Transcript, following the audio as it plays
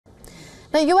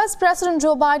Now, U.S. President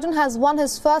Joe Biden has won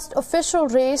his first official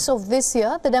race of this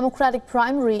year, the Democratic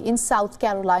primary in South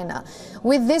Carolina.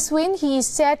 With this win, he is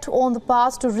set on the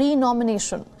path to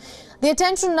re-nomination. The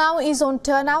attention now is on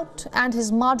turnout and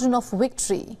his margin of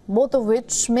victory, both of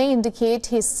which may indicate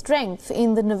his strength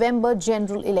in the November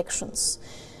general elections.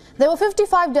 There were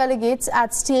 55 delegates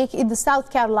at stake in the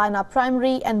South Carolina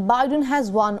primary, and Biden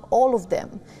has won all of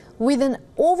them. With an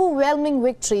overwhelming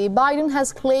victory, Biden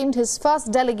has claimed his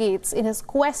first delegates in his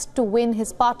quest to win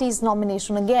his party's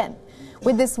nomination again.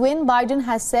 With this win, Biden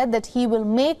has said that he will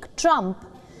make Trump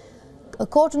a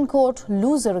quote-unquote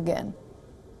loser again.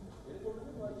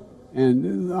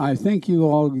 And I think you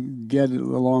all get it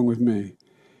along with me.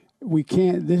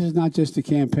 This is not just a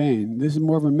campaign. This is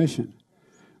more of a mission.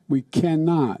 We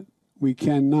cannot lose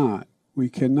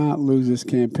this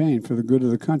campaign for the good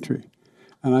of the country.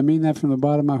 And I mean that from the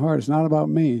bottom of my heart. It's not about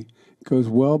me. It goes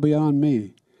well beyond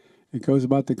me. It goes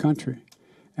about the country.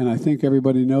 And I think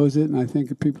everybody knows it, and I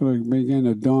think people are beginning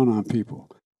to dawn on people.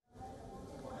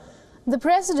 The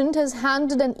president has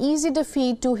handed an easy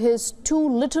defeat to his two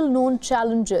little-known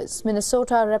challengers,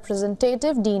 Minnesota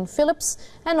Representative Dean Phillips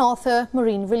and author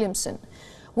Marianne Williamson.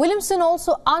 Williamson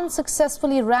also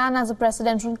unsuccessfully ran as a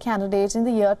presidential candidate in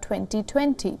the year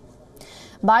 2020.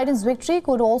 Biden's victory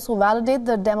could also validate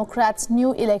the Democrats'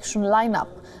 new election lineup.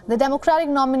 The Democratic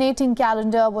nominating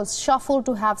calendar was shuffled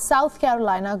to have South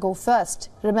Carolina go first.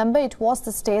 Remember, it was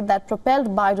the state that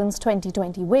propelled Biden's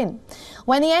 2020 win.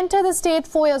 When he entered the state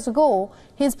 4 years ago,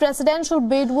 his presidential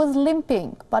bid was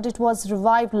limping, but it was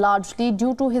revived largely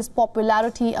due to his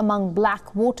popularity among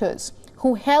black voters,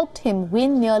 who helped him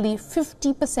win nearly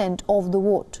 50% of the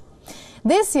vote.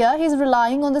 This year, he is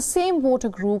relying on the same voter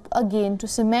group again to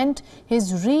cement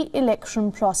his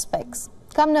re-election prospects.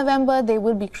 Come November, they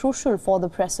will be crucial for the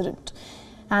president.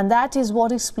 And that is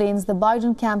what explains the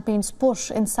Biden campaign's push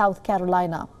in South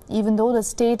Carolina, even though the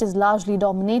state is largely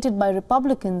dominated by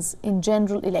Republicans in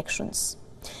general elections.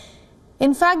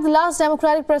 In fact, the last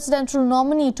Democratic presidential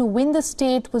nominee to win the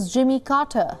state was Jimmy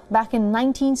Carter back in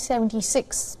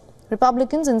 1976.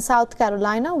 Republicans in South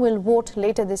Carolina will vote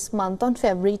later this month on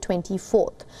February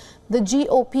 24th. The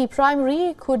GOP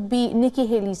primary could be Nikki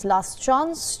Haley's last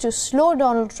chance to slow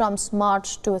Donald Trump's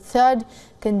march to a third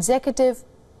consecutive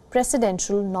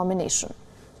presidential nomination.